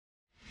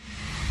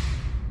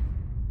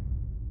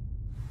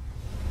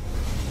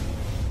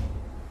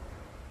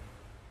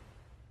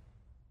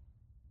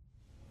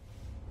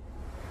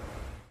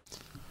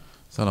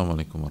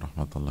Assalamualaikum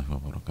warahmatullahi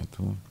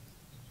wabarakatuh.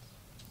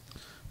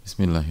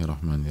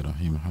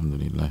 Bismillahirrahmanirrahim.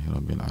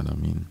 Alhamdulillahirabbil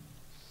alamin.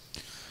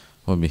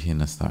 Wa bihi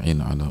nasta'in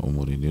ala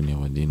umuri dunya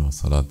wa din,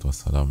 wassalatu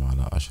wassalamu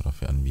ala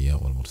asyrafil anbiya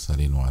wal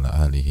mursalin wa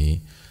ala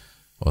alihi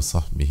wa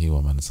sahbihi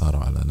wa man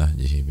sara ala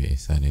nahjihi bi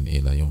ihsanin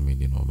ila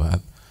yaumidin wa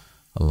ba'd.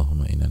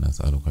 Allahumma inna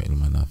nas'aluka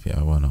ilman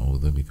nafi'a wa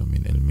na'udzubika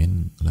min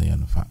ilmin la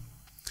yanfa'.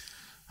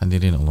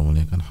 Hadirin Allah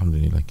muliakan,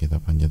 alhamdulillah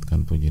kita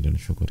panjatkan puji dan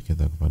syukur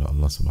kita kepada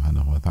Allah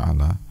Subhanahu wa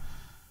taala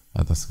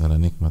atas segala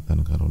nikmat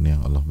dan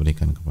karunia yang Allah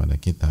berikan kepada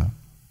kita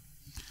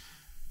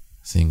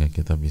sehingga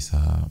kita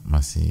bisa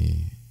masih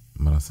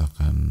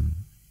merasakan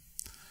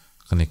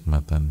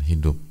kenikmatan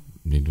hidup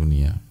di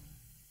dunia.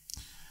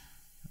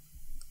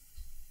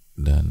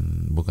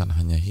 Dan bukan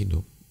hanya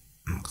hidup,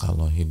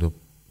 kalau hidup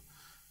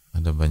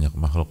ada banyak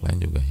makhluk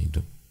lain juga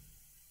hidup,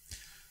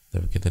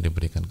 tapi kita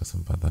diberikan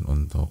kesempatan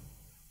untuk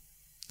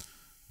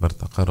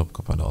bertakarub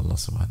kepada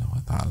Allah Subhanahu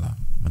wa taala,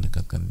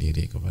 mendekatkan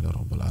diri kepada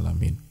Rabbul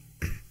Alamin,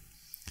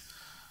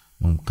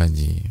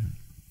 mengkaji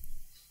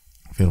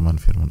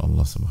firman-firman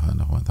Allah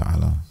Subhanahu wa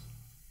taala,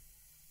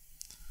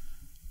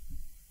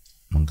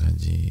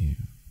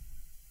 mengkaji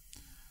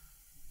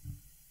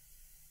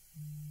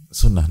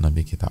sunnah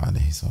Nabi kita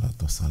alaihi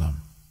salatu wassalam.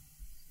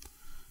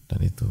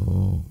 Dan itu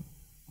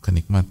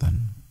kenikmatan,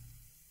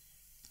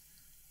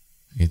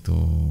 itu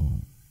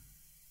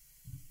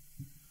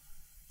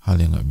hal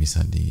yang gak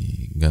bisa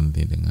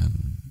diganti dengan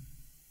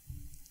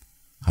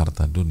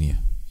harta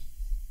dunia.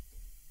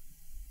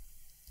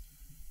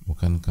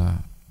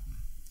 Bukankah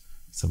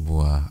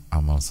sebuah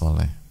amal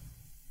soleh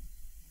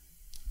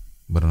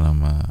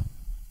bernama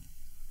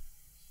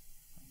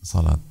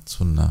salat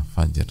sunnah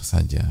fajar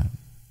saja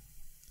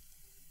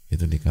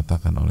itu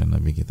dikatakan oleh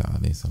Nabi kita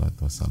alaihi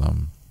salatu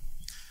wassalam,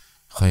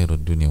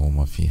 khairud dunya wa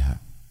ma fiha,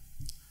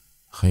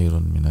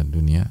 khairun minad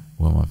dunya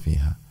wa ma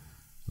fiha,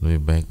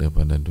 lebih baik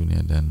daripada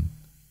dunia dan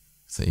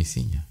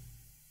seisinya,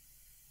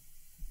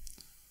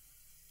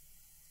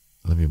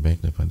 lebih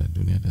baik daripada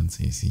dunia dan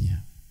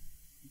seisinya.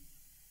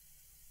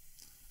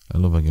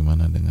 Lalu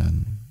bagaimana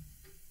dengan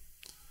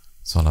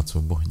sholat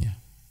subuhnya?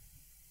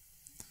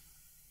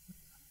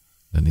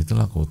 Dan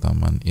itulah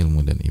keutamaan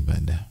ilmu dan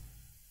ibadah.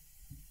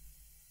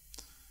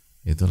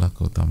 Itulah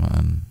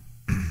keutamaan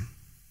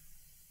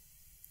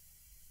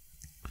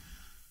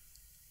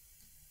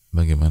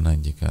bagaimana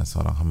jika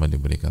seorang hamba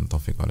diberikan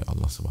taufik oleh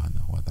Allah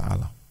Subhanahu wa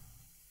taala.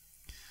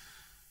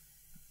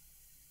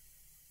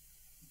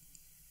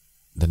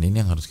 Dan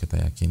ini yang harus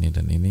kita yakini,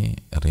 dan ini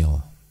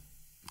real.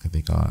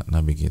 Ketika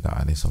Nabi kita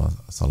alaihi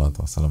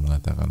salatu wassalam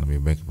mengatakan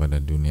lebih baik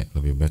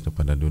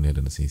daripada dunia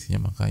dan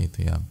seisinya, maka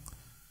itu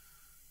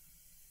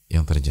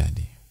yang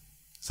terjadi,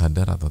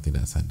 sadar atau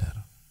tidak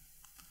sadar,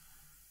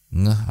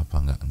 ngeh apa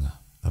enggak ngeh,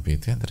 tapi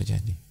itu yang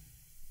terjadi.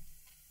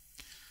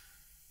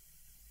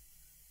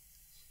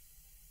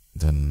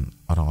 Dan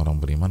orang-orang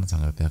beriman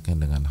sangat yakin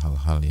dengan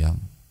hal-hal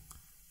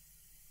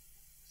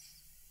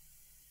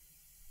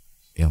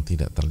yang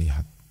tidak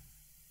terlihat.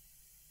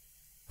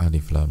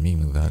 Alif lam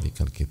mim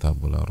dzalikal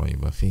kitabu la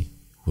raiba fihi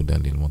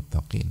hudal lil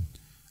muttaqin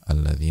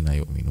alladzina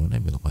yu'minuna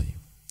bil ghaib.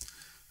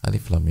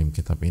 Alif lam mim,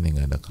 kitab ini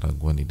enggak ada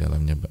keraguan di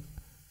dalamnya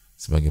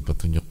sebagai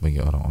petunjuk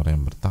bagi orang-orang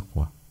yang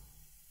bertakwa.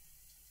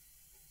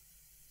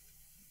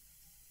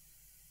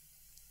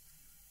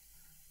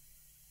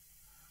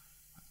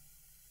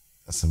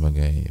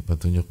 Sebagai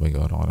petunjuk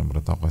bagi orang-orang yang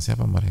bertakwa.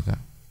 Siapa mereka?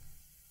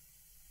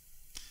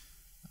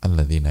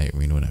 Alladzina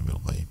yu'minuna bil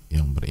ghaib,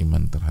 yang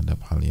beriman terhadap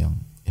hal yang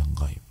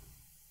gaib,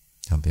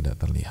 yang tidak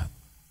terlihat.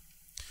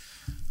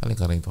 Oleh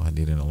karena itu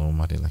hadirin Allah,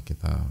 marilah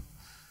kita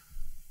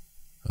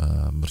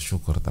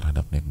bersyukur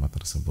terhadap nikmat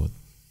tersebut.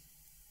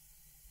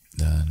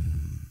 Dan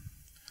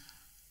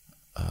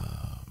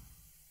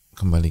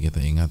kembali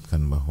kita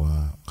ingatkan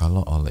bahwa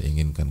kalau Allah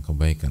inginkan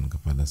kebaikan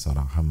kepada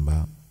seorang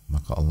hamba,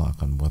 maka Allah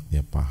akan buat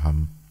dia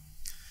paham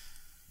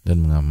dan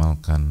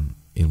mengamalkan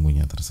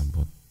ilmunya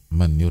tersebut.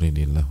 Man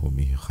yuridillahu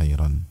bihi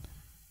khairan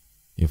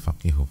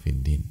yufaqihu fid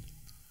din.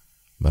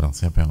 Barang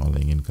siapa yang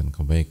Allah inginkan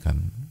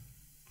kebaikan,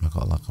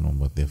 maka Allah akan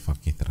membuat dia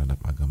faqih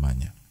terhadap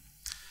agamanya.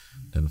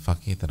 Dan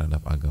faqih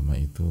terhadap agama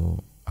itu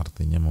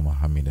artinya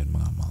memahami dan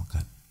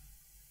mengamalkan.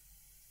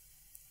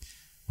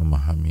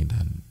 Memahami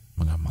dan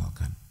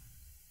mengamalkan.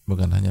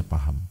 Bukan hanya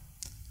paham,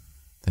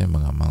 tapi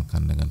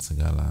mengamalkan dengan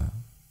segala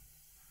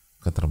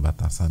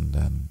keterbatasan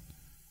dan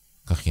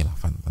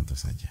kekhilafan tentu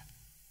saja.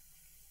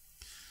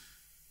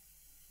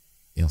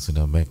 Yang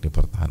sudah baik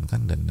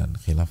dipertahankan dan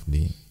khilaf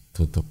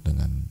ditutup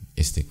dengan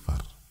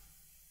istighfar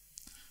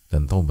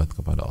dan taubat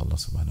kepada Allah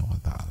Subhanahu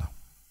wa taala.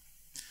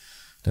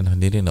 Dan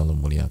hadirin Allah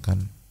muliakan,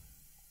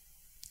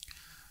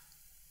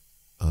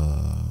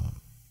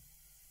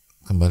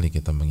 kembali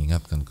kita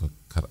mengingatkan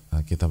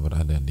kita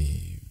berada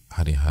di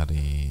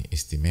hari-hari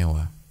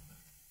istimewa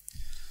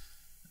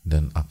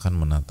dan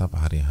akan menatap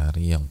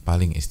hari-hari yang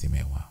paling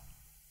istimewa.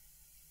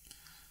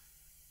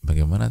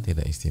 Bagaimana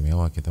tidak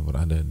istimewa kita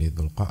berada di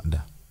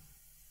Dzulqa'dah,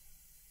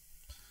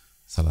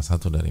 salah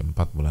satu dari 4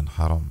 bulan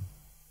haram.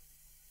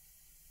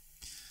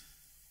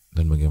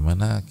 Dan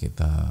bagaimana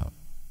kita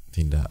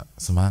tidak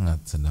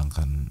semangat,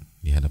 sedangkan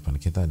di hadapan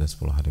kita ada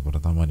 10 hari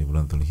pertama di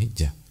bulan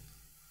Dzulhijjah,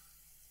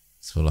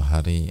 10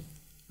 hari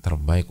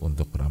terbaik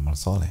untuk beramal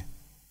soleh,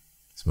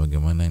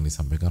 sebagaimana yang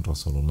disampaikan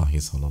Rasulullah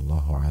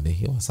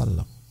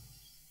SAW.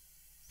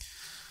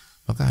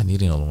 Maka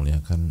hadirin Allah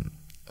muliakan,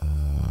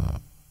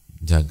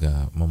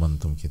 jaga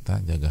momentum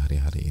kita, jaga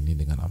hari-hari ini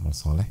dengan amal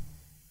soleh,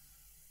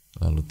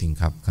 lalu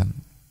tingkatkan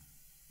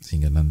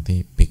sehingga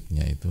nanti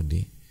peaknya itu di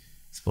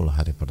 10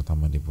 hari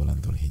pertama di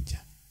bulan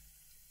Dzulhijjah.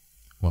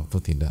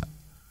 Waktu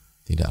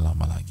tidak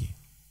lama lagi,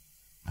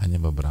 hanya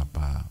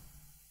beberapa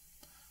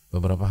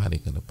hari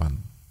ke depan.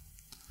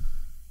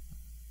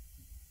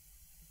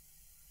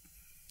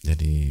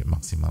 Jadi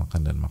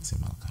maksimalkan.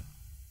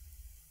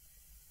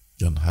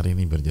 Dan hari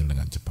ini berjalan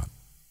dengan cepat.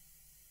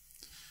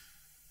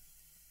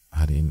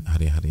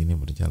 Hari-hari ini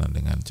berjalan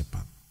dengan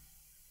cepat.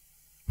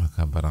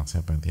 Maka barang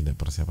siapa yang tidak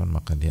persiapan,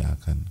 maka dia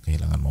akan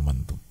kehilangan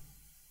momentum.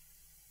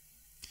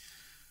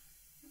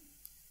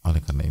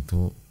 Oleh karena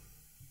itu,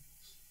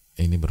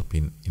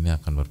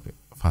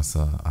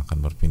 fase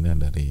akan berpindah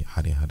dari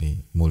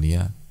hari-hari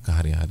mulia ke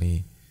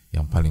hari-hari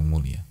yang paling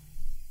mulia.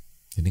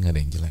 Jadi nggak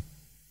ada yang jelek,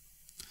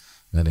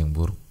 nggak ada yang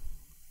buruk,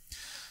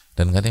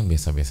 dan nggak ada yang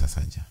biasa-biasa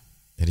saja.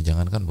 Jadi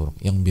jangankan buruk,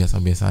 yang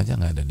biasa-biasa aja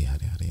nggak ada di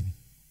hari-hari ini.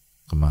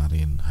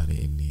 Kemarin,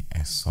 hari ini,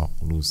 esok,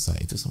 lusa,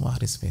 itu semua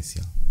hari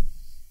spesial.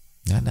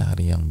 Nggak ada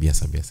hari yang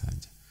biasa-biasa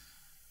aja.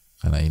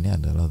 Karena ini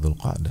adalah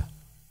Dzulqa'dah.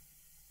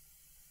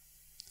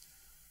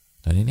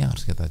 Dan ini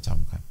harus kita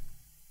camkan.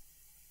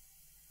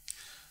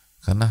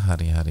 Karena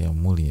hari-hari yang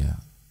mulia,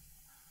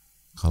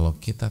 kalau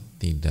kita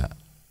tidak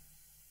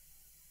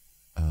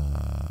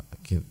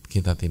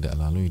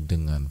lalui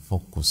dengan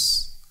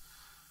fokus,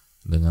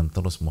 dengan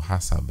terus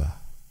muhasabah,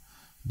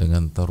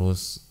 dengan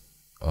terus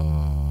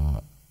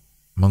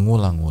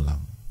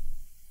mengulang-ulang,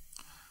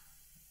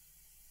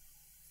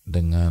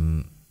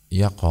 dengan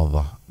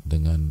yaqadhah,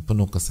 dengan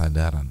penuh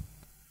kesadaran,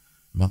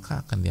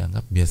 maka akan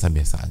dianggap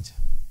biasa-biasa aja.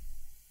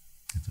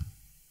 Gitu.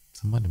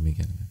 Semua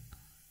demikian kan.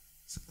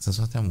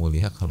 Sesuatu yang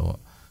mulia kalau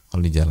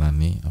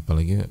dijalani,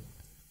 apalagi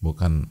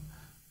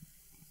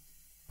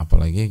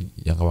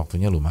jangka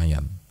waktunya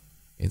lumayan,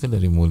 itu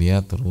dari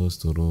mulia terus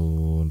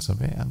turun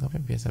sampai anggapnya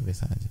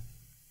biasa-biasa aja.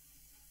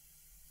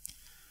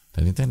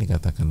 Dan itu yang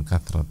dikatakan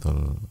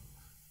kathratul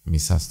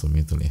misas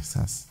tumitul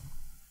ihsas,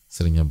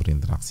 seringnya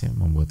berinteraksi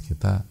membuat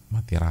kita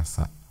mati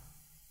rasa,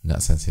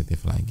 nggak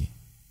sensitif lagi,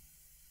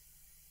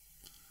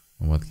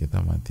 membuat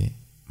kita mati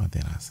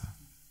rasa.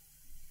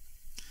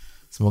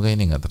 Semoga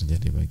ini nggak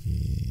terjadi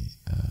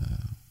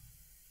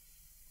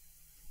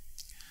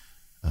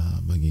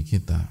bagi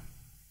kita,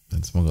 dan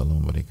semoga Allah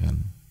memberikan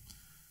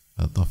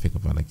taufik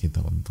kepada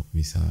kita untuk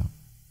bisa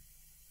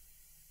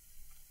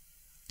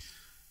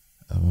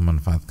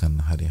memanfaatkan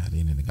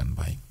hari-hari ini dengan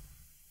baik.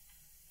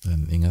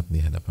 Dan ingat,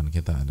 di hadapan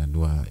kita ada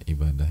 2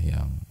 ibadah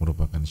yang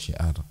merupakan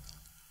syiar.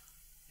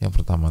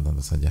 Yang pertama tentu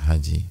saja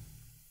haji,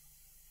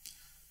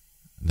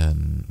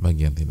 dan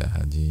bagi yang tidak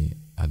haji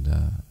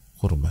ada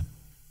kurban.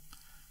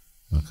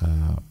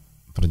 Maka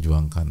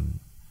perjuangkan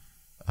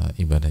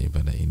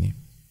ibadah-ibadah ini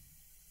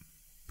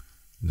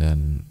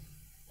dan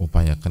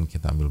upayakan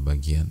kita ambil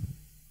bagian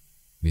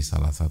di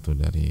salah satu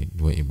dari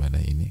 2 ibadah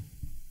ini.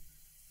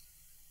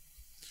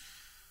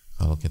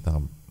 Kalau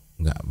kita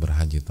nggak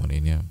berhaji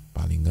tahun ini,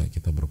 paling nggak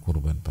kita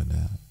berkurban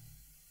pada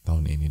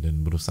tahun ini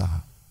dan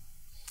berusaha,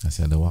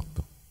 masih ada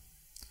waktu.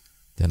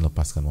 Jangan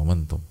lepaskan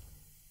momentum,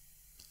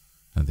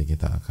 nanti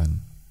kita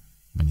akan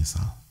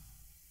menyesal.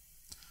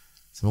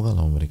 Semoga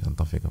Allah memberikan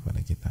taufik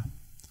kepada kita.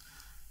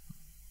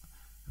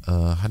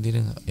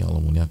 Hadirin yang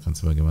Allah muliakan,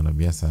 sebagaimana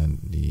biasa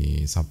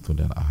di Sabtu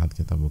dan Ahad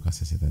kita buka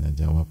sesi tanya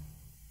jawab,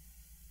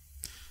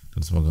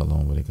 dan semoga Allah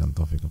memberikan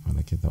taufik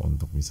kepada kita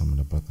untuk bisa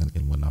mendapatkan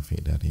ilmu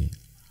nafi dari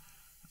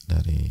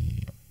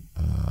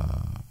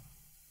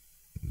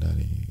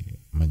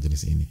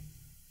majelis ini.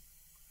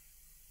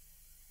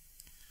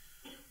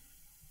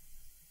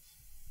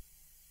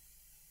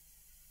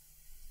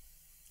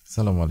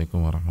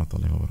 Assalamualaikum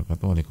warahmatullahi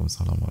wabarakatuh.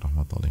 Waalaikumsalam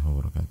warahmatullahi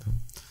wabarakatuh.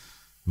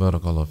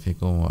 Barakallahu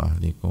fikum wa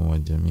ahlikum wa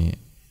jami'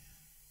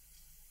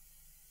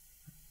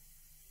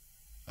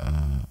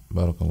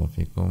 barakallahu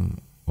fikum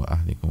wa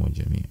ahlikum wa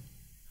jami'.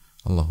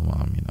 Allahumma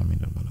amin amin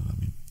ya rabbal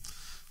alamin.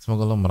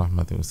 Semoga Allah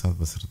merahmati Ustadz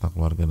beserta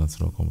keluarga dan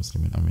seluruh kaum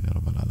muslimin, amin ya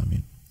rabbal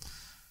alamin.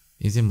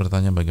 Izin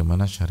bertanya,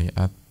 bagaimana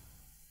syariat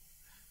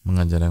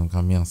mengajarkan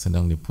kami yang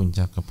sedang di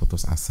puncak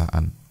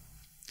keputusasaan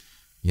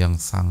yang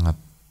sangat,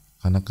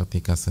 karena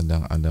ketika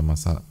sedang ada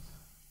masalah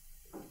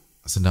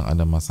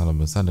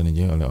besar dan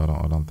dijauhi oleh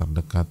orang-orang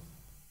terdekat.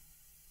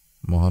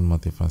 Mohon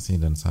motivasi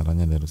dan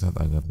sarannya dari Ustadz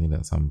agar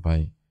tidak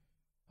sampai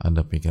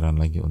ada pikiran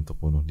lagi untuk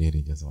bunuh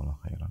diri. Jazakallahu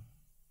khairan.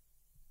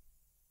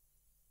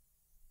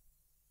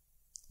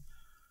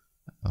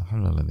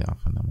 Alhamdulillah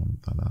afana man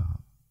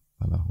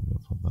talahu bi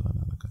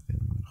fadlana ala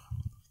katsirin min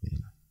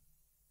khalqi.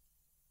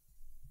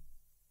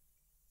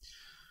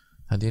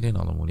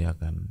 Hadirin Allah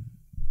muliakan,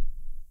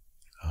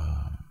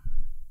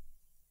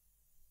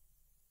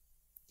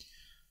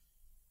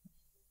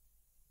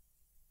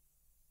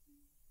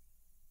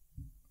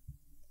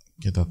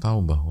 kita tahu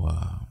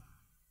bahwa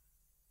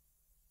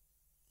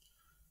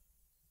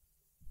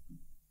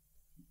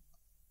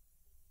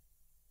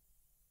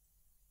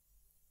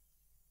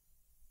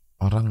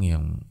orang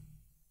yang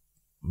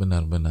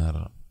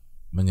benar-benar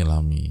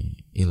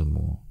menyelami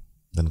ilmu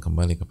dan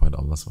kembali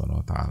kepada Allah Subhanahu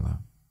wa taala,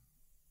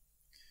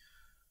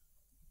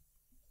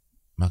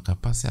 maka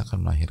pasti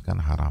akan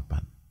melahirkan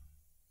harapan.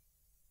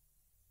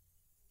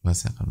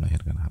 Pasti akan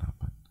melahirkan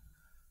harapan.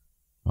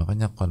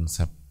 Makanya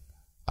konsep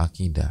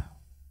akidah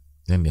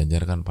yang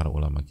diajarkan para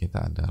ulama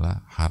kita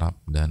adalah harap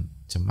dan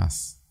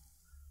cemas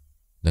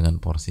dengan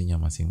porsinya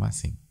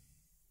masing-masing.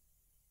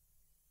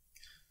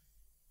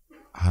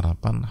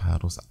 Harapan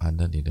harus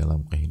ada di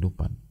dalam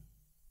kehidupan,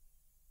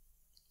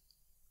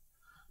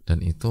 dan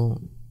itu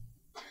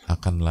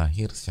akan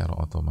lahir secara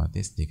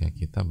otomatis jika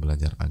kita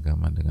belajar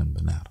agama dengan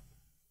benar.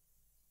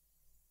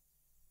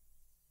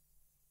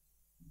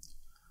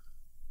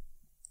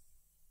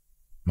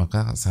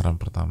 Maka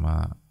saran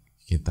pertama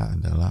kita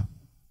adalah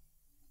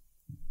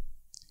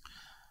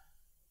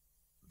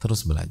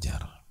terus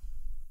belajar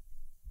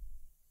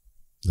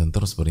dan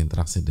terus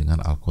berinteraksi dengan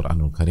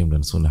Al-Quranul Karim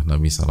dan Sunnah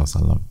Nabi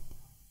SAW,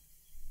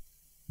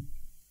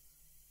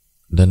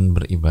 dan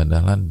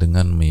beribadahlah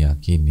dengan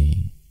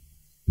meyakini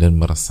dan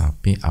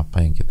meresapi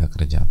apa yang kita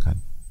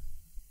kerjakan.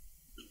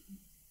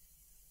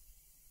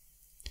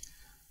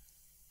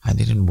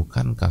 Hadirin,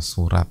 bukankah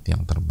surat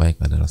yang terbaik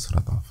adalah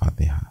surat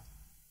Al-Fatihah?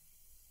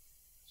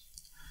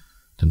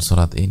 Dan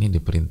surat ini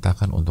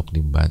diperintahkan untuk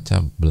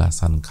dibaca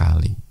belasan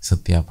kali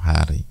setiap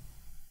hari,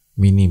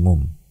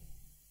 minimum.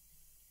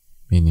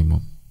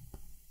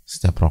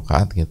 Setiap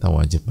rakaat kita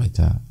wajib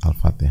baca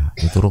Al-Fatihah.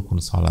 Itu rukun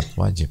salat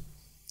wajib.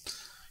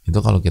 Itu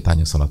kalau kita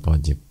hanya salat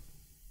wajib,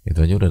 itu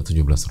aja udah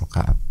 17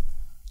 rakaat.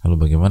 Lalu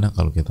bagaimana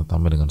kalau kita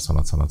tambah dengan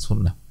salat-salat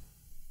sunnah?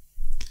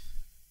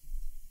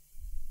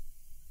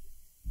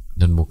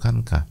 Dan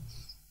bukankah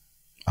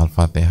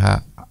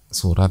Al-Fatihah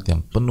surat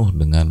yang penuh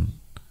dengan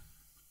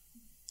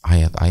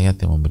ayat-ayat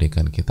yang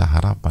memberikan kita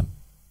harapan?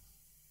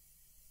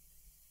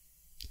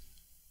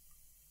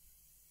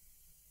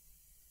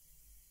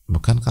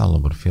 Bukankah Allah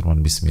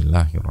berfirman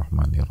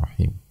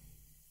Bismillahirrahmanirrahim?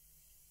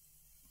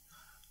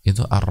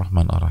 Itu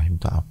Ar-Rahman Ar-Rahim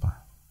itu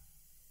apa?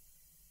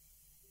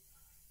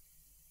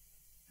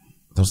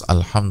 Terus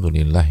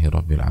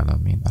Alhamdulillahirabbil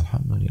alamin,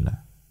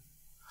 alhamdulillah.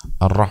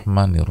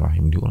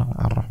 Ar-Rahmanir-Rahim, diulang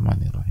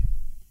Ar-Rahmanir-Rahim.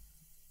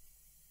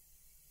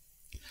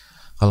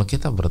 Kalau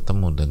kita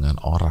bertemu dengan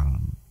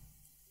orang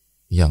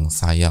yang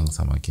sayang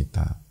sama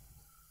kita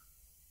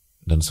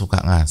dan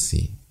suka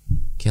ngasih,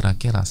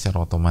 kira-kira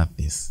secara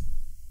otomatis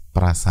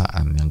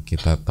perasaan yang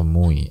kita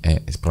temui,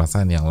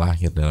 perasaan yang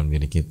lahir dalam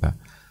diri kita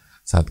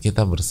saat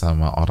kita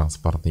bersama orang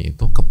seperti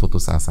itu,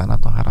 keputusasaan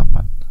atau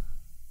harapan?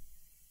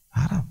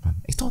 Harapan.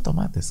 Itu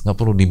otomatis, nggak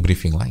perlu di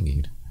briefing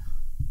lagi.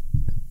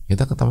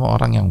 Kita ketemu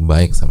orang yang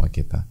baik sama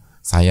kita,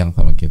 sayang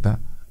sama kita,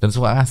 dan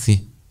suka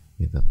ngasih,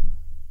 gitu.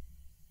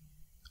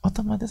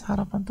 Otomatis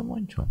harapan itu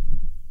muncul.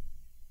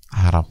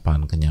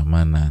 Harapan,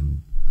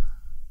 kenyamanan,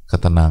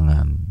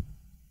 ketenangan.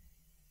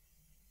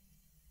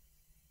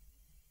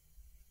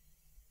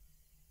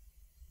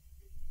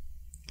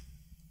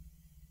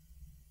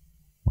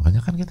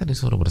 Makanya kan kita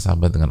disuruh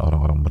bersahabat dengan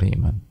orang-orang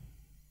beriman.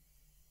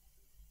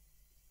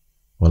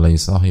 Wala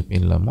yusahib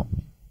illa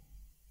mu'min.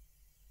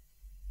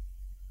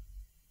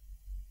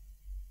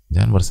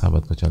 Jangan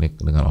bersahabat kecuali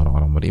dengan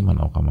orang-orang beriman,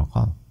 atau kama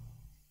qala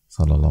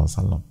sallallahu alaihi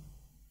wasallam.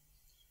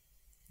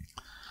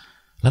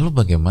 Lalu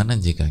bagaimana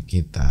jika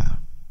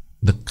kita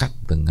dekat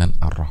dengan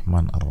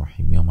Ar-Rahman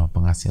Ar-Rahim yang Maha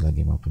Pengasih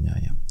lagi Maha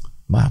Penyayang?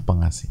 Maha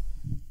Pengasih.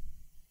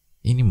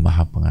 Ini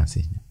Maha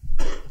Pengasihnya.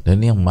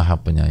 Dan ini yang Maha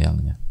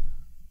Penyayangnya.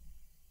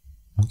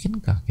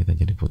 Mungkinkah kita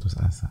jadi putus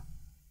asa?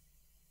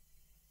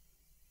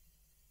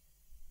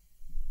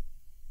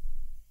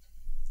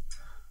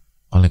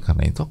 Oleh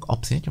karena itu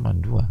opsinya cuma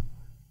dua.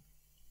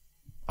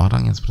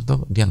 Orang yang seperti itu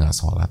dia nggak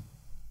sholat,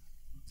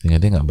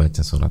 sehingga dia nggak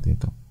baca surat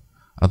itu,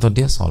 atau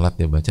dia sholat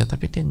dia baca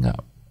tapi dia nggak,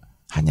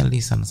 hanya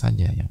lisan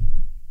saja yang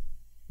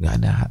nggak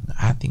ada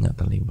hati, nggak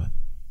terlibat.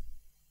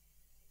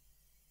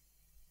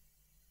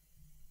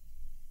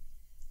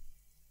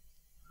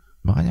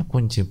 Makanya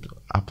kunci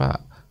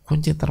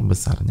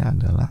terbesarnya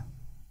adalah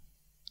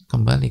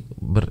kembali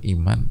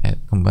beriman,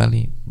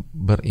 kembali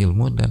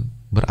berilmu dan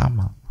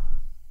beramal.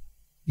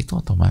 Itu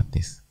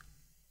otomatis.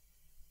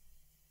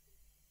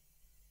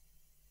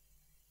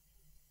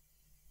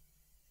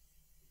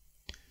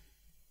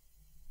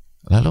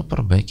 Lalu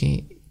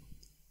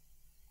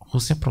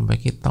khususnya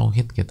perbaiki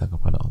tauhid kita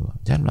kepada Allah.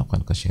 Jangan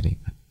melakukan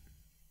kesyirikan.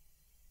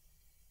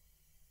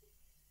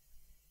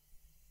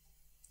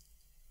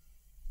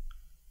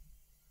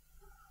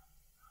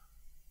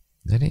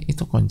 Jadi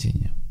itu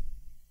kuncinya.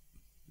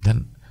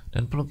 Dan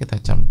perlu kita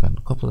camkan,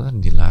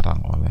 keputusan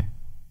dilarang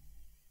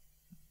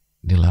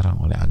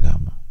oleh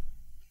agama.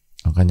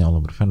 Makanya Allah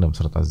berfirman dalam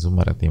surat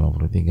Az-Zumar ayat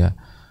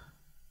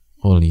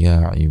 53, Qul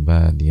ya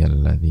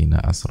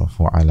ibadiyalladzina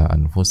asrafu ala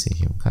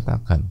anfusihim,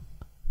 katakan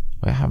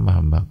wahai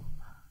hamba-hambaku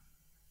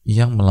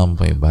yang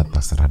melampaui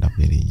batas terhadap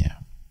dirinya,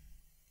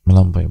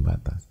 melampaui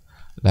batas,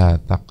 La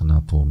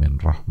taqnatu min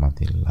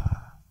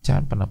rahmatillah.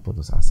 Jangan pernah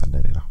putus asa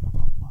dari rahmat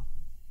Allah.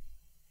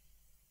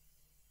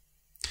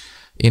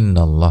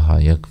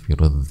 Innallaha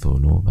yaghfiru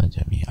dzunuba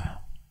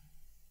jami'a.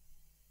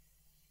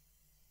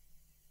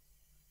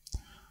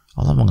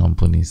 Allah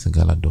mengampuni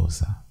segala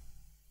dosa.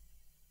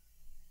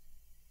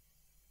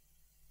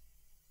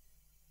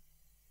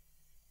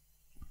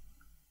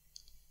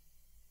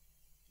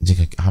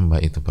 Jika hamba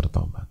itu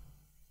bertobat.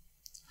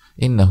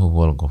 Innahu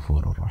huwal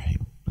ghafurur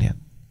rahim. Lihat,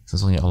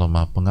 sesungguhnya Allah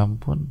Maha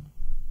Pengampun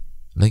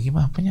lagi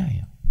Maha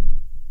Penyayang.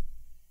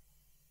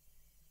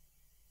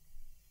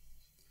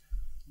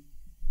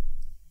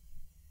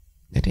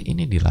 Jadi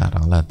ini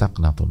dilarang, la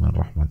taqnatu min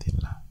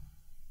rahmatillah.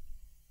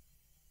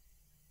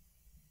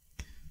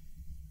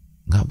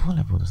 Nggak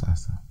boleh putus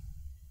asa.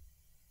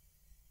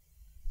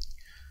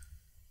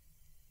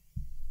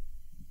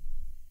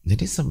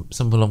 Jadi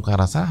sebelum ke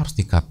arah sana harus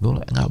di-cut dulu.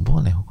 Nggak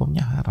boleh,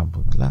 hukumnya haram.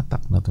 La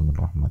taqnatu min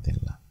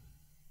rahmatillah.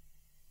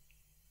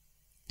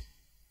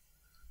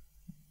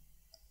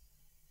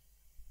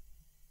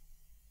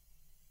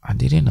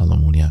 Hadirin Allah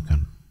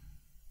muliakan.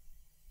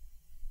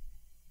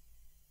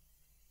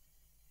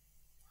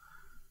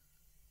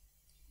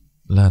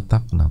 La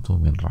taqnatu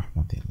min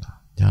rahmatillah.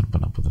 Jangan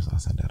pernah putus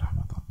asa dari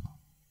rahmat Allah.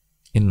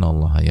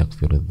 Innallaha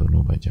yaghfiru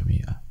dzunuba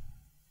jami'a.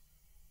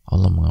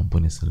 Allah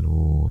mengampuni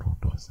seluruh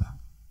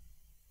dosa.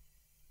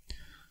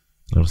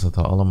 Lalu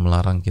setelah Allah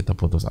melarang kita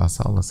putus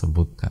asa, Allah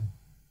sebutkan.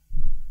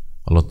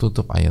 Allah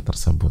tutup ayat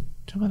tersebut.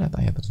 Coba lihat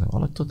ayat tersebut.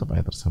 Allah tutup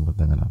ayat tersebut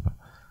dengan apa?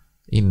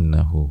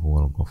 Innahu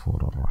huwal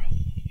ghafurur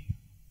rahim.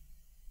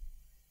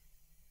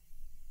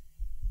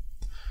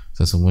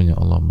 Sesungguhnya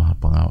Allah Maha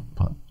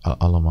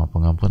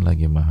Pengampun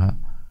lagi Maha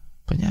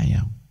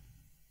Penyayang.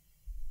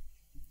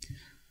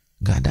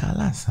 Gak ada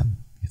alasan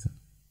gitu.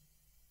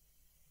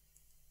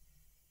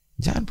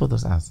 Jangan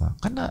putus asa,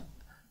 karena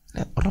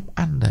lihat, Rabb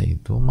Anda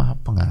itu Maha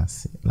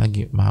Pengasih,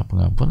 lagi Maha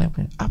Pengampun.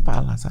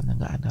 Apa alasannya?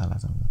 Gak ada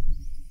alasan.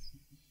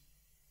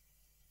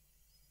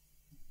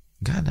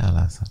 Gak ada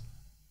alasan.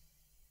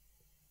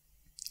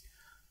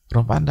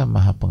 Rabb Anda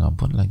Maha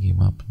Pengampun lagi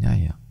Maha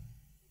Penyayang.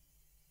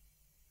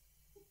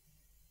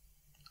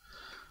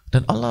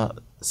 Dan Allah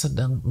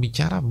sedang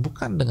bicara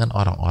bukan dengan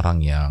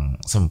orang-orang yang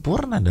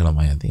sempurna dalam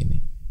ayat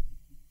ini.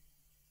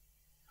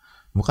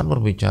 Bukan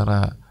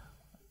berbicara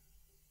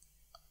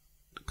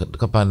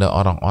kepada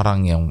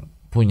orang-orang yang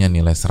punya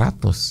nilai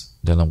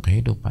 100 dalam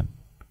kehidupan,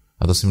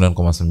 atau 9,9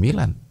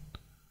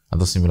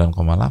 atau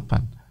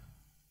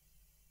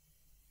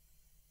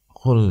 9,8.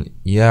 Qul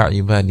ya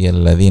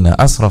ibadiyalladzina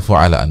asrafu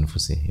ala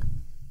anfusihim.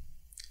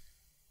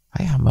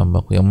 Hai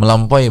hamba-hambaku yang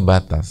melampaui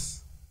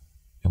batas,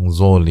 yang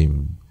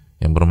zolim,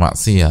 yang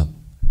bermaksiat,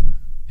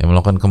 yang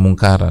melakukan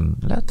kemungkaran,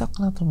 la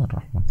taqnatu min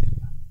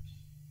rahmatillah.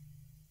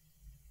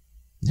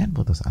 Jangan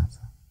putus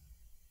asa.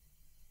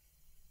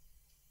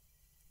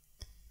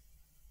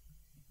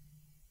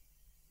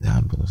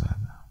 Jangan putus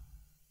asa.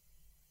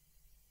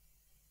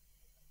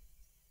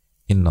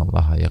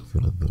 Innallaha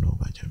yaghfiru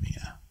dzunuba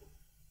jami'a.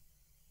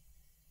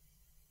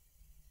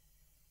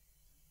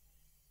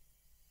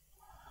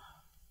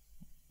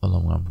 Allah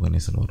mengampuni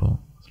seluruh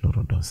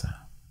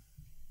dosa.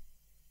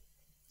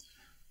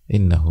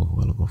 Innahu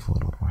huwal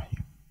ghafurur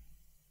rahim.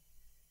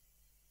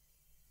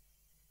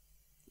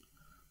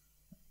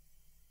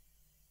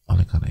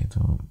 Oleh karena itu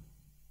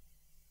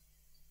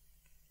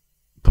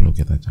perlu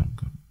kita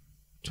camkan.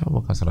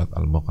 Coba buka surat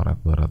Al-Baqarah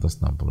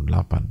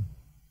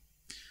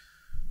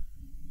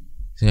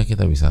 268, sehingga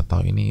kita bisa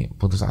tahu ini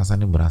putus asa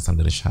ini berasal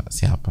dari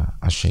siapa.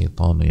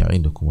 Asyaitanu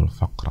ya'idukumul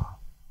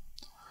faqra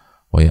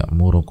wa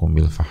ya'murukum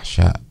bil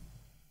fahsya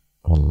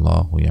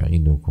wallahu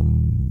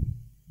ya'idukum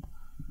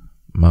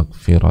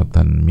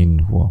magfiratan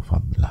minhu wa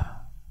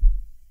fadlah.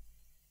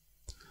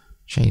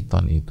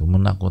 Syaitan itu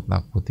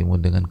menakut-nakutimu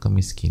dengan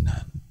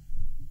kemiskinan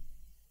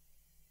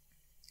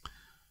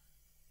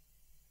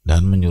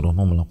dan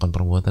menyuruhmu melakukan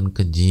perbuatan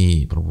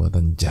keji,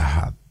 perbuatan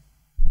jahat.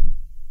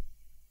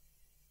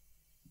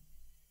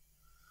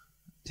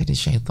 Jadi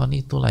syaitan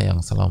itulah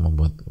yang selalu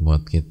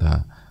membuat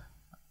kita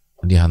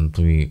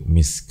dihantui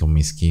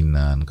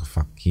kemiskinan,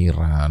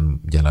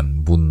 kefakiran,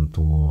 jalan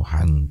buntu,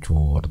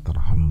 hancur,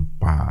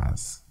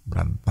 terhempas,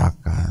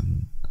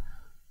 berantakan.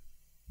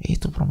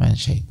 Itu permainan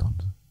syaitan.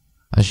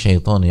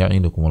 Asy-syaitanu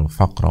ya'idukumul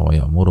faqra wa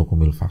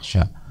ya'murukum bil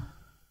fahsya.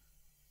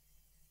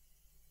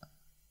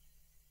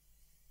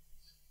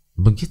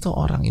 Begitu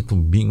orang itu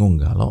bingung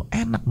galau,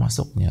 enak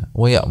masuknya.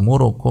 Wa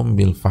ya'murukum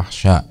bil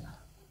fahsya.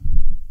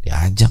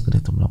 Diajak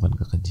dia tuh melakukan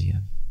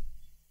kekejian.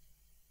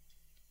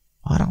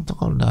 Orang tuh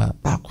kalau udah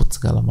takut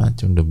segala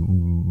macam, udah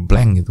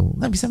blank gitu,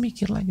 nggak bisa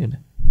mikir lagi, udah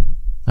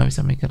nggak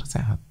bisa mikir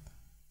sehat,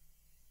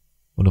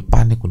 udah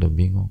panik, udah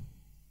bingung.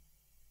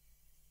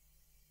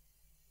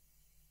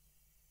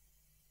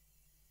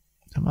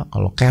 Coba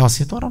kalau chaos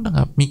itu orang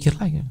udah nggak mikir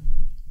lagi.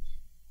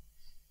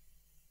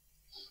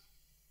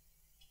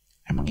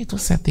 Emang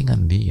itu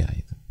settingan dia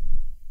itu.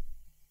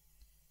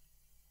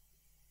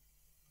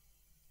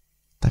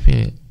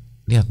 Tapi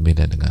lihat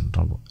beda dengan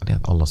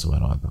lihat Allah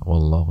Subhanahu wa ta'ala.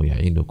 Wallahu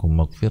ya'idukum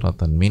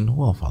magfiratan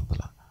minhu wa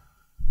fadla.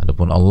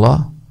 Adapun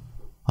Allah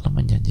Allah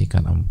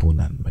menjanjikan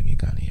ampunan bagi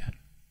kalian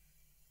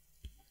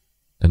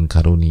dan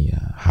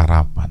karunia,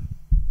 harapan,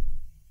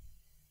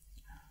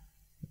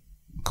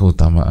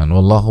 keutamaan.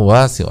 Wallahu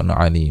wasi'un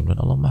alim,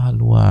 dan Allah maha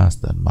luas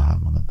dan maha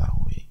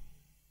mengetahui.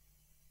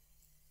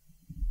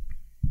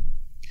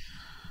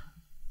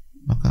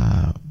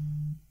 Maka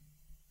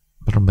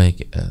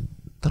perbaiki,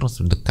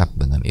 terus dekat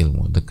dengan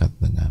ilmu, dekat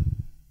dengan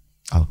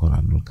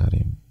Al-Quranul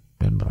Karim,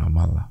 dan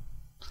beramallah.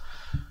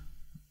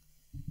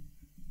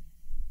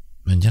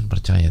 Dan jangan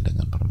percaya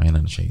dengan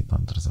permainan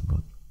syaitan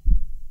tersebut.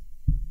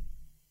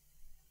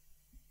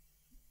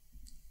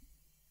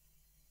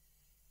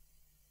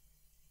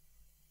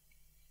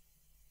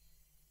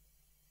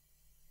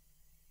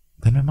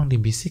 Dan memang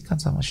dibisikkan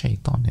sama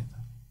syaitan itu.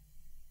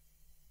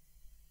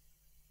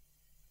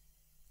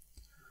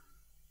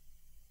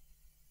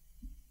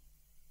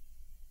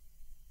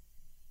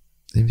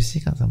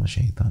 Dibisikkan sama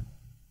syaitan.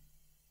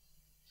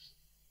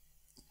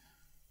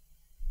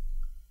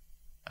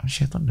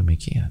 Syaitan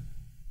demikian.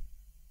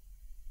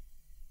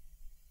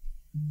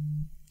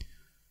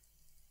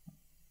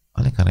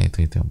 Oleh karena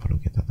itu yang perlu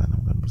kita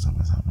tanamkan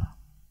bersama-sama.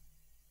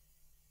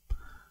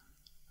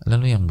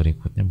 Lalu yang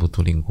berikutnya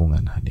butuh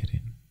lingkungan,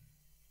 hadirin.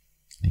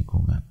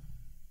 Lingkungan.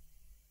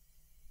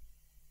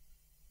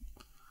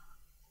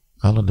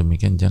 Kalau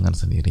demikian jangan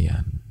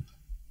sendirian.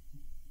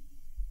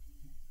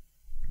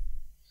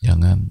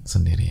 Jangan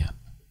sendirian.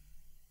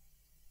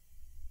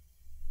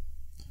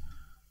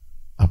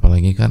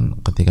 Apalagi kan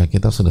ketika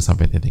kita sudah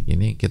sampai titik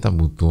ini, kita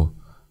butuh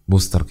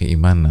booster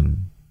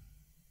keimanan.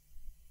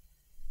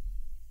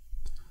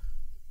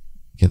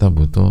 Kita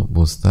butuh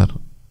booster,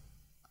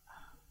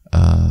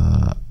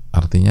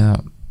 artinya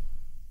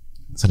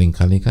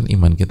seringkali kan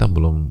iman kita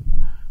belum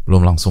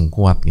langsung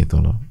kuat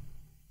gitu loh,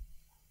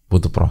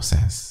 butuh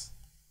proses.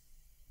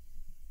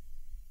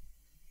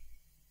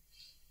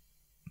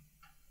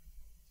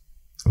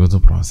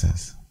 Butuh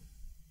proses.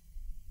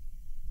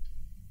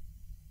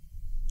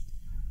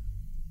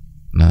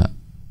 Nah,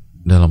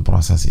 dalam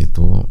proses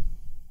itu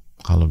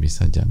kalau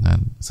bisa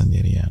jangan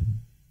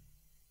sendirian.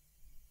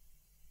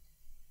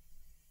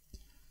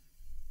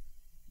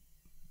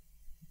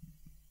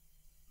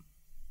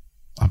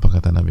 Apa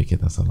kata Nabi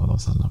kita sallallahu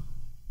alaihi wasallam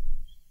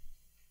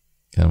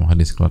dalam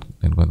hadis keluar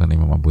dan dikeluarkan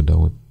Imam Abu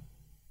Dawud,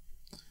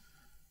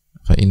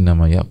 fa inna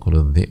ma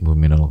ya'kulu dhi'bu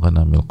minal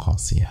ghanamil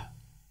qasiyah,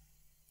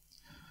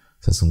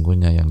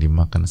 sesungguhnya yang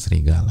dimakan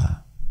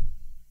serigala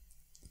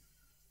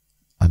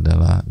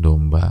adalah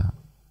domba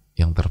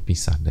yang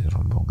terpisah dari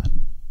rombongan.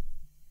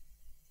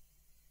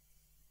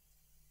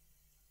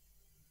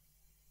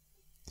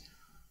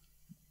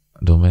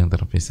 Domba yang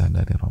terpisah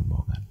dari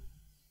rombongan.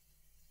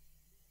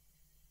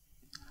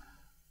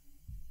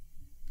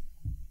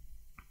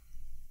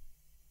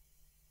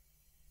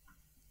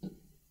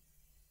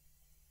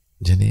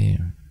 Jadi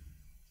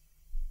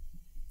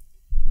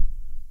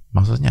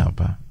maksudnya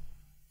apa?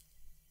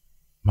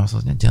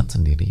 Maksudnya jangan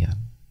sendirian.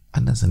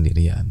 Anda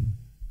sendirian,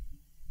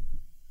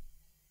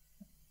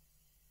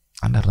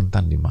 Anda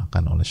rentan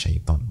dimakan oleh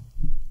syaitan.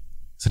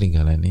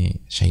 Serigala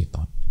ini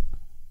syaitan.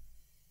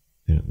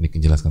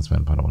 Dijelaskan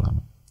sebagian para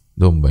ulama.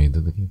 Domba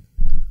itu tuh gitu.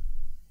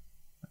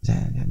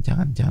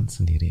 Jangan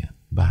sendirian,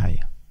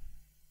 bahaya.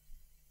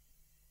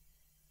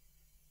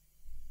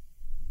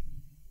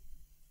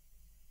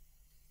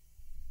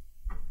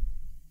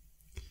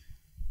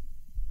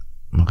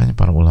 Makanya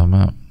para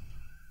ulama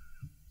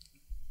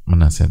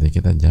menasihati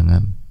kita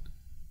jangan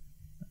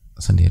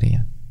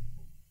sendirian.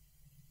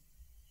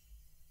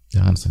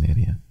 Jangan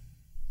sendirian.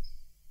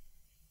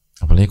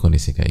 Apalagi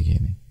kondisi kayak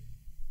gini.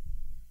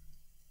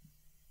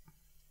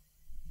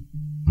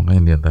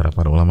 Makanya di antara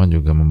para ulama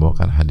juga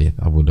membawakan hadis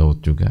Abu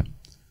Daud juga,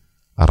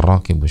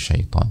 ar-raqibu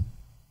syaitan.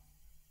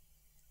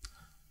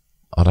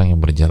 Orang yang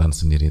berjalan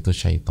sendiri itu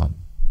syaitan.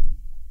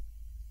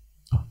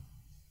 Oh,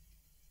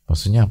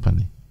 maksudnya apa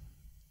nih?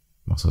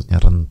 Maksudnya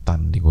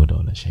rentan digoda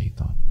oleh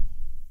syaitan,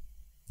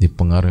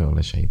 dipengaruhi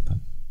oleh syaitan.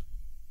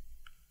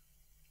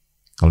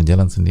 Kalau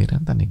jalan sendiri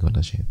rentan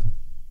digoda syaitan.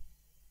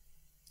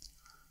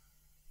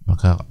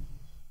 Maka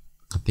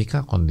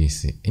ketika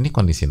kondisi, ini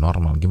kondisi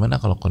normal, gimana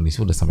kalau kondisi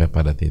udah sampai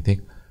pada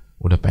titik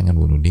udah pengen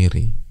bunuh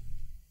diri?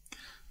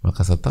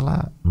 Maka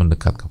setelah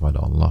mendekat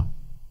kepada Allah,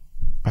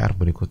 PR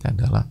berikutnya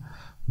adalah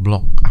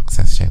blok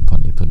akses syaitan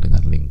itu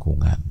dengan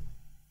lingkungan.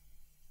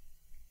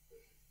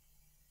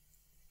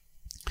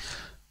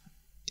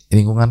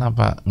 Lingkungan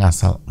apa?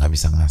 Ngasal, nggak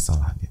bisa ngasal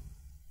hadir.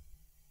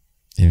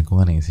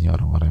 Lingkungan yang isinya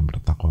orang-orang yang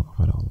bertakwa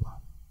kepada Allah.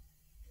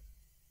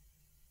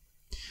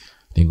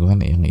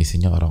 Lingkungan yang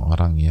isinya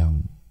orang-orang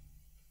yang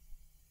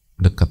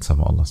dekat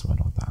sama Allah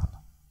Subhanahu wa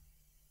taala.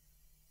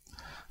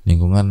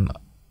 Lingkungan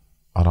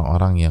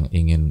orang-orang yang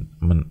ingin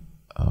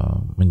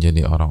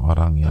menjadi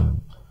orang-orang yang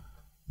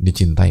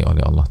dicintai oleh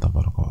Allah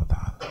Tabaraka wa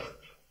taala.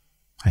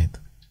 Nah,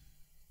 itu.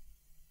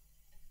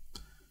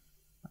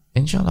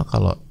 Insya Allah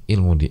kalau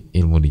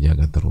ilmu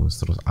dijaga terus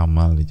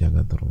amal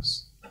dijaga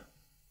terus,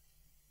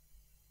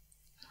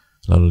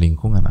 lalu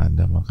lingkungan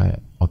ada, maka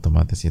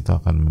otomatis itu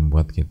akan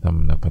membuat kita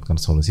mendapatkan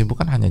solusi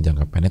bukan hanya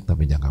jangka pendek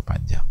tapi jangka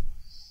panjang.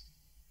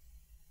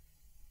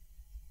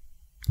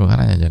 Bukan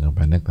hanya jangka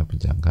pendek tapi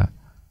jangka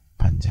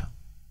panjang.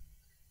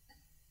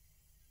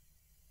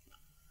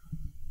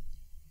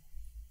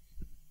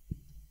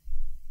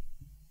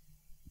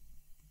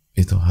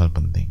 Itu hal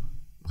penting.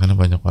 Karena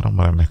banyak orang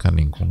meremehkan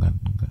lingkungan.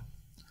 Enggak.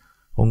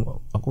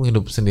 Aku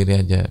hidup sendiri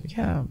aja.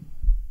 Ya,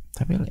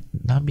 tapi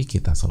Nabi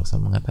kita SAW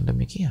mengatakan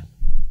demikian.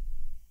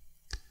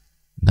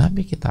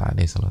 Nabi kita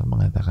SAW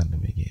mengatakan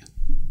demikian.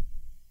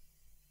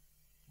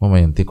 Wa ma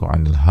yantiqu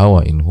 'anil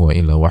hawa in huwa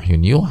illa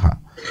wahyun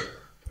yuha.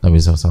 Nabi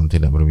SAW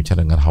tidak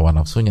berbicara dengan hawa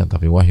nafsunya,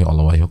 tapi wahyu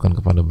Allah wahyukan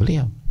kepada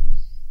beliau.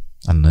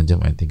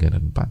 An-Najm ayat 3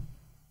 dan 4.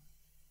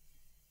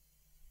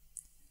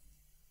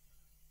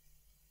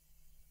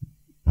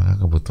 Maka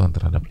kebutuhan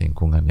terhadap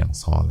lingkungan yang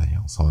soleh,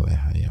 yang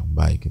soleha, yang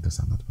baik itu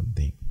sangat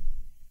penting.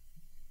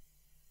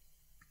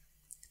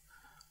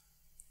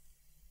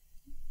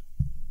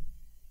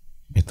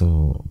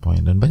 Itu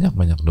poin. Dan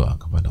banyak-banyak doa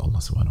kepada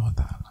Allah Subhanahu wa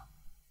Ta'ala.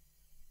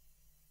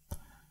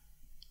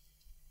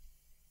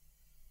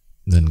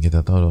 Dan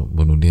kita tahu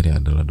bunuh diri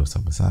adalah dosa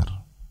besar.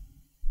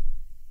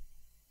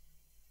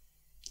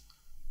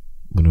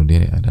 Bunuh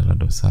diri adalah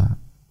dosa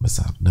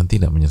besar dan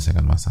tidak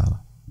menyelesaikan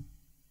masalah.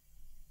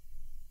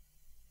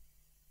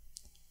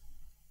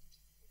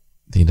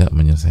 Tidak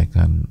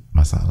menyelesaikan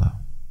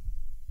masalah.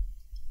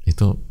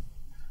 Itu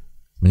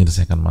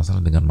menyelesaikan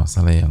masalah dengan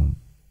masalah yang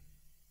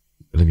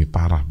lebih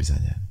parah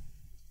bisanya.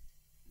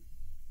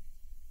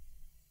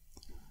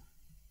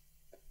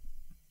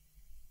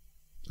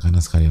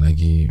 Karena sekali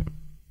lagi,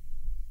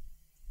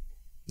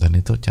 dan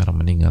itu cara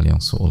meninggal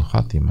yang su'ul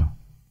khatimah,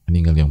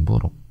 meninggal yang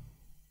buruk.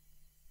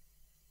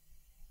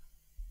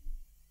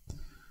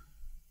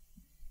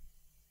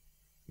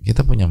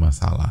 Kita punya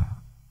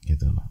masalah,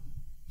 gitu loh.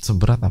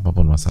 Seberat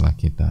apapun masalah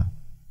kita,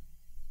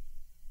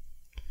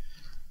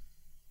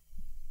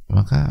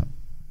 maka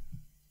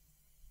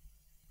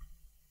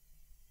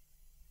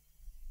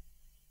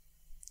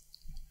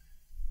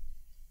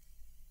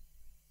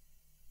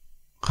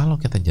kalau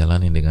kita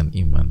jalani dengan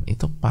iman,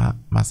 itu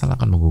masalah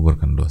akan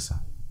menggugurkan dosa.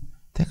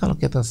 Tapi kalau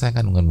kita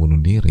selesaikan dengan bunuh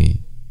diri,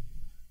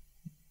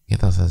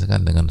 kita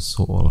selesaikan dengan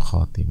su'ul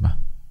khatimah.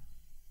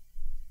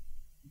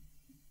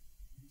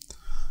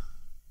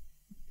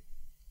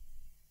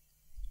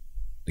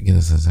 Kita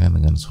selesaikan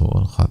dengan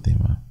su'ul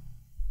khatimah.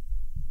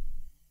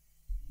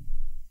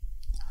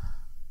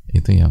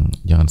 Itu yang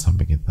jangan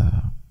sampai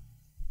kita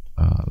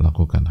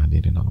lakukan,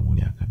 hadirin Allah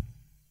muliakan.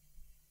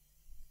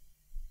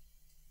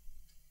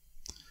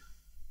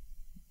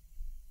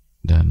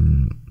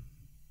 Dan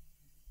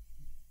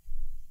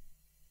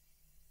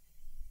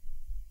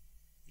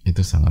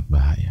itu sangat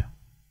bahaya.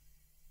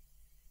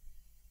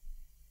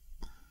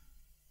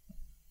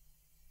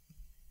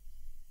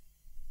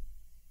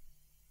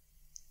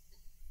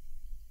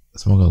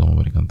 Semoga Allah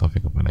memberikan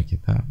taufik kepada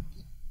kita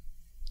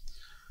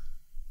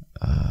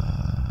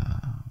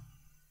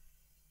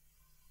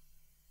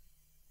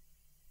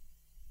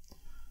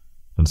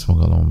dan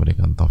semoga Allah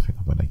memberikan taufik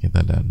kepada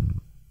kita. Dan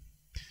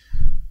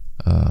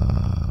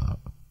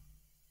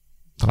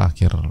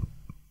terakhir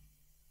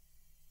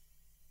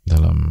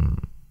dalam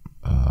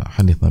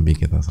hadis Nabi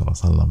kita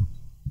SAW,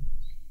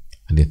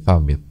 hadis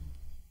Thabit,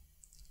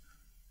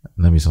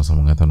 Nabi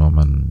SAW mengatakan,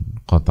 "Man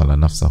qatala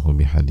nafsahu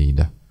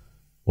bihadidah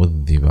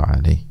udhiba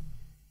alaih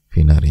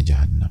fi nari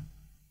jahannam."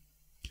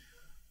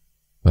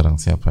 Barang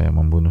siapa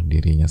yang membunuh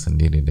dirinya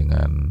sendiri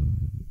dengan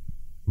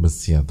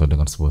besi atau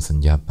dengan sebuah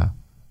senjata,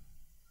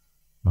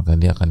 maka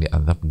dia akan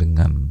diazab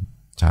dengan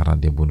cara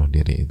dia bunuh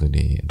diri itu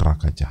di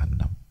neraka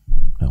jahannam.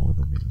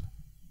 Na'udzubillah.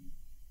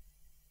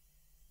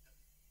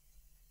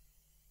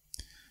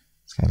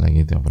 Sekali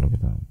lagi itu yang perlu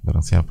kita,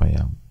 barang siapa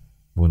yang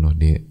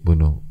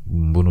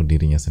membunuh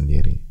dirinya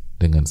sendiri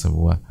dengan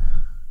sebuah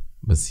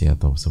besi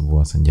atau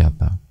sebuah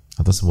senjata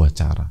atau sebuah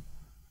cara,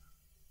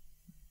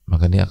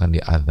 maka dia akan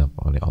diazab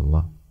oleh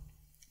Allah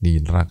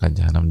di neraka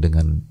jahanam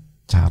dengan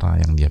cara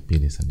yang dia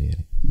pilih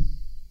sendiri.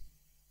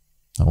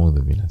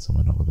 Na'udzubillah,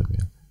 subhanallah.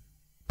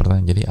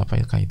 Pertanyaan, jadi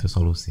apakah itu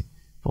solusi?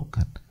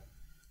 Bukan.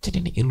 Jadi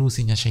ini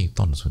ilusinya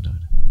syaitan,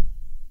 saudara.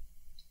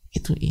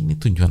 Ini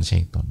tujuan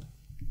syaitan.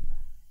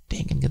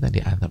 Dia ingin kita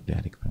diazab di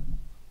hari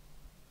kiamat.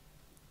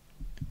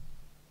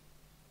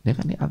 Dia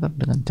akan diazab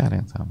dengan cara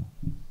yang sama.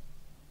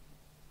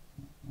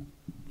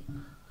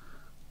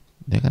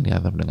 Dia akan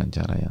diazab dengan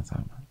cara yang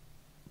sama.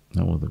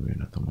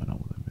 Na'udzubillah,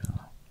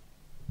 na'udzubillah.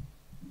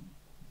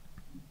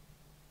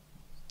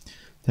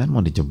 Jangan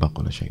mau dijebak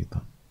oleh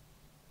syaitan.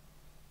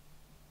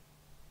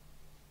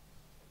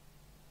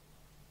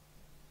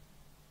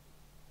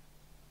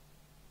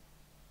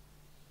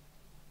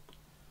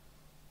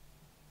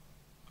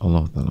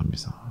 Allah Ta'ala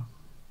bisa.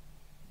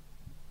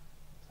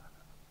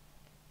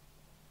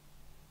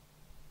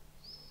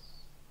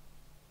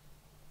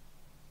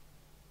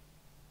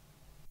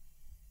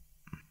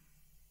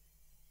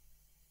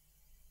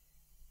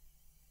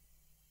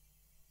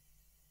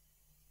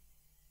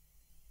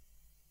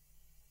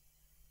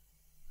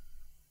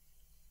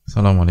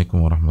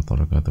 Assalamualaikum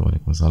warahmatullahi wabarakatuh.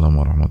 Waalaikumsalam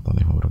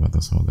warahmatullahi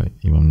wabarakatuh. Semoga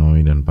Imam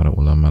Nawawi dan para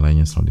ulama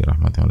lainnya selalu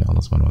dirahmati oleh Allah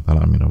Subhanahu wa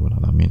taala. Amin rabbal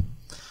alamin.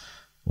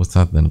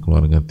 Ustadz dan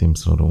keluarga tim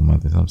seluruh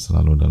umat Islam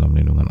selalu dalam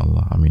lindungan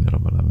Allah. Amin ya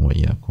rabbal alamin wa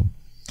iyyakum.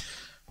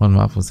 Mohon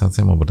maaf Ustadz,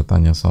 saya mau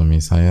bertanya,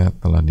 suami saya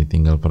telah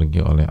ditinggal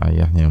pergi oleh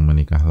ayahnya yang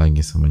menikah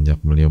lagi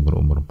semenjak beliau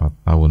berumur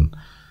 4 tahun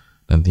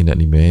dan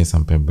tidak dibiayai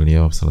sampai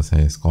beliau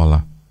selesai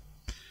sekolah.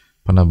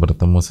 Pernah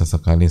bertemu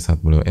sesekali saat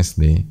beliau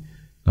SD,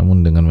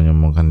 namun dengan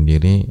menyombongkan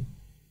diri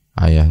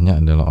ayahnya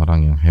adalah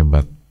orang yang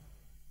hebat.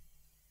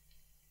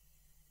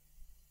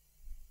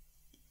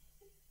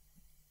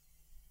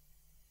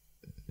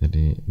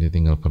 Jadi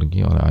ditinggal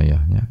pergi oleh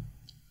ayahnya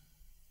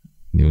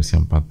di usia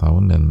 4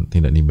 tahun dan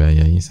tidak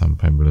dibiayai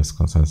sampai beliau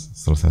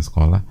selesai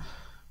sekolah.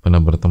 Pernah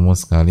bertemu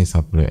sekali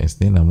saat beliau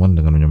SD, namun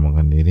dengan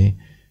menyombongkan diri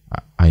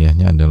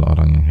ayahnya adalah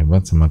orang yang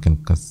hebat. Semakin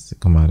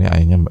kemari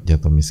ayahnya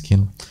jatuh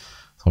miskin.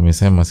 Suami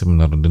saya masih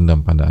menaruh dendam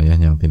pada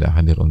ayahnya yang tidak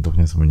hadir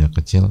untuknya semenjak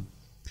kecil.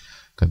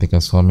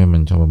 Ketika suami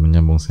mencoba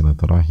menyambung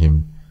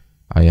silaturahim,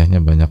 ayahnya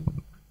banyak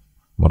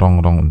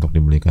merongrong untuk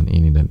dibelikan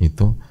ini dan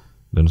itu,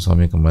 dan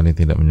suami kembali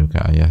tidak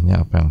menyukai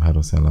ayahnya. Apa yang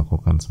harus saya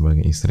lakukan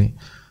sebagai istri?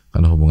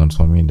 Karena hubungan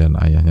suami dan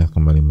ayahnya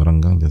kembali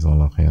merenggang.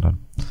 Jazakallahu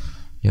khairan.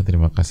 Ya,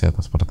 terima kasih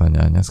atas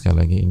pertanyaannya. Sekali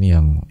lagi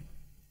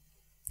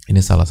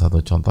ini salah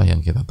satu contoh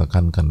yang kita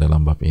tekankan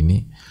dalam bab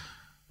ini,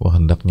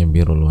 bahwa hendaknya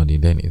birrul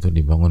walidain itu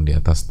dibangun di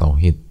atas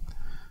tauhid,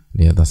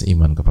 di atas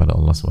iman kepada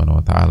Allah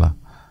Subhanahu wa taala.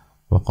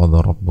 Wa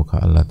qadha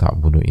rabbuka alla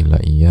ta'budu illa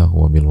iyyahu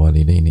wa bil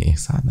walidaini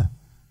ihsana.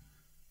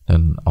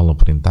 Dan Allah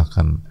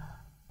perintahkan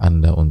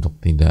Anda untuk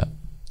tidak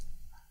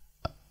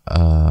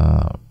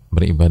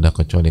beribadah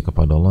kecuali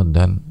kepada Allah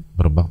dan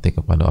berbakti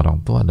kepada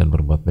orang tua dan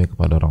berbuat baik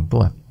kepada orang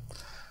tua.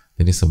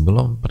 Jadi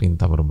sebelum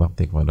perintah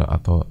berbakti kepada,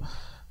 atau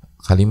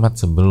kalimat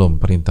sebelum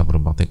perintah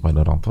berbakti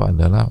kepada orang tua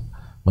adalah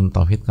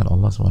mentauhidkan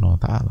Allah Subhanahu wa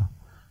taala.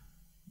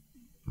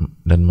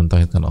 Dan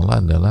mentauhidkan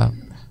Allah adalah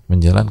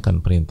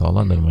menjalankan perintah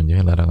Allah dan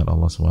menjauhi larangan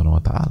Allah Subhanahu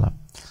wa taala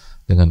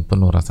dengan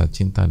penuh rasa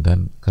cinta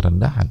dan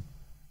kerendahan.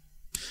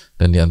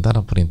 Dan di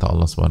antara perintah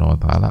Allah Subhanahu wa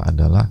taala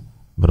adalah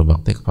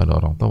berbakti kepada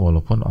orang tua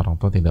walaupun orang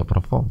tua tidak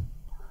perform,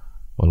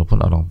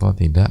 walaupun orang tua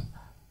tidak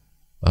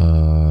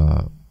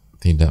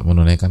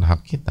menunaikan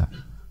hak kita,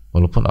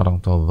 walaupun orang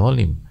tua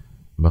zalim,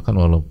 bahkan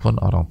walaupun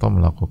orang tua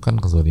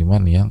melakukan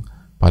kezaliman yang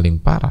paling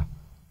parah,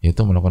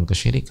 yaitu melakukan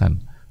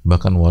kesyirikan.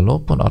 Bahkan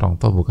walaupun orang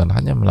tua bukan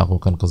hanya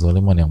melakukan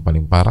kezaliman yang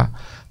paling parah,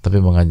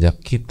 tapi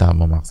mengajak kita,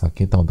 memaksa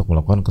kita untuk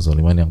melakukan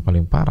kezaliman yang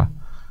paling parah,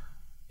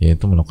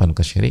 yaitu melakukan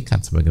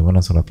kesyirikan,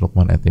 sebagaimana surat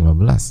Luqman ayat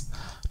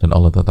 15. Dan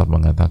Allah tetap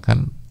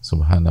mengatakan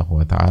subhanahu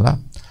wa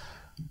ta'ala,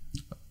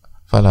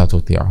 fala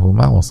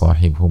tuti'huma wa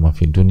sahibhuma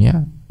fid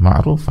dunya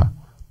ma'rufa.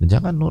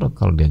 Jangan nurut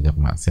kalau diajak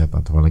maksiat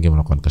atau apalagi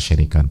melakukan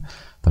kesyirikan,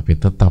 tapi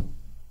tetap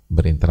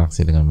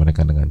berinteraksi dengan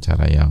mereka dengan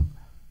cara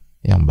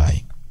yang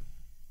baik.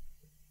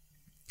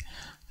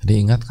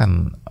 Jadi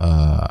ingatkan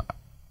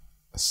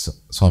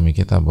suami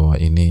kita bahwa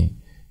ini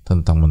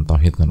tentang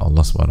mentauhidkan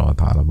Allah Subhanahu wa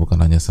taala, bukan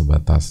hanya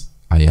sebatas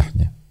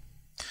ayahnya.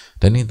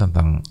 Dan ini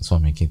tentang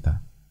suami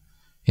kita.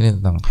 Ini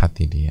tentang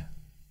hati dia.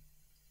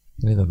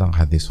 Ini tentang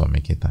hati suami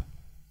kita.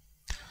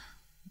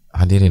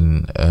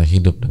 Hadirin,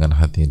 hidup dengan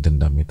hati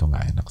dendam itu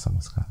nggak enak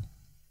sama sekali.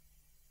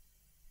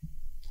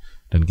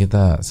 Dan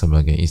kita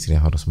sebagai istri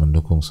harus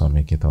mendukung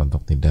suami kita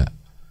untuk tidak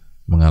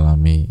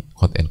mengalami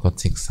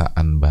quote-unquote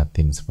siksaan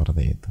batin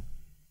seperti itu.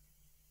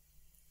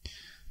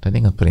 Dan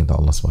ingat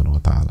perintah Allah Subhanahu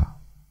wa taala,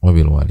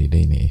 wabil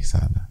walidaini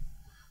ihsana.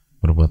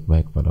 Berbuat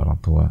baik kepada orang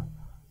tua,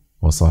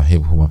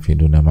 wasahibhuma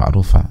fid dunya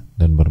ma'rufa,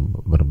 dan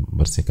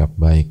bersikap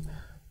baik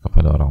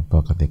kepada orang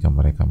tua ketika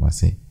mereka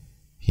masih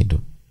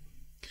hidup.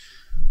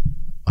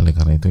 Oleh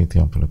karena itu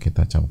yang perlu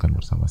kita camkan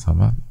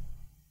bersama-sama.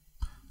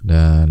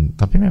 Dan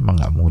tapi memang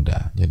nggak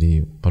mudah,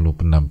 jadi perlu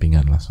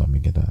pendampingan lah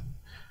suami kita.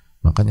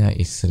 Makanya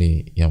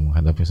istri yang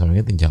menghadapi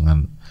suami kita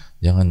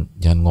jangan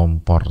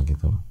ngompor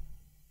gitu,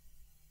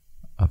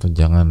 atau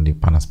jangan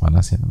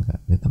dipanas-panasin, enggak,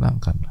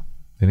 ditenangkan lah.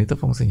 Dan itu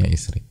fungsinya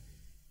istri.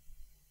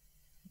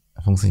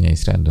 Fungsinya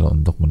istri adalah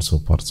untuk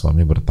mensupport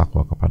suami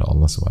bertakwa kepada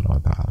Allah Subhanahu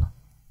wa taala.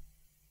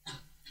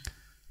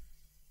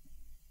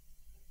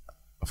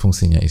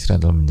 Fungsinya istri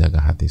adalah menjaga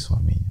hati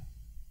suaminya.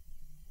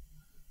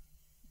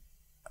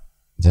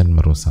 Jangan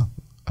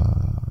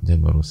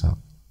merusak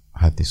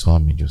hati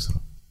suami justru.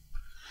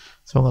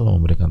 Semoga Allah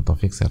memberikan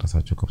taufik. Saya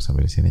rasa cukup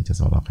sampai di sini.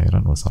 Jazakallahu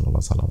khairan. Wa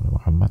sallallahu alaihi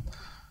Muhammad.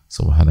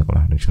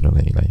 Subhanakallahumma wa bihamdika,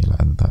 la ilaha illa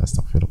anta,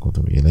 astaghfiruka wa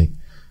atubu ilaik.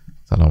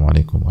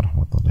 Assalamualaikum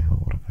warahmatullahi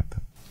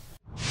wabarakatuh.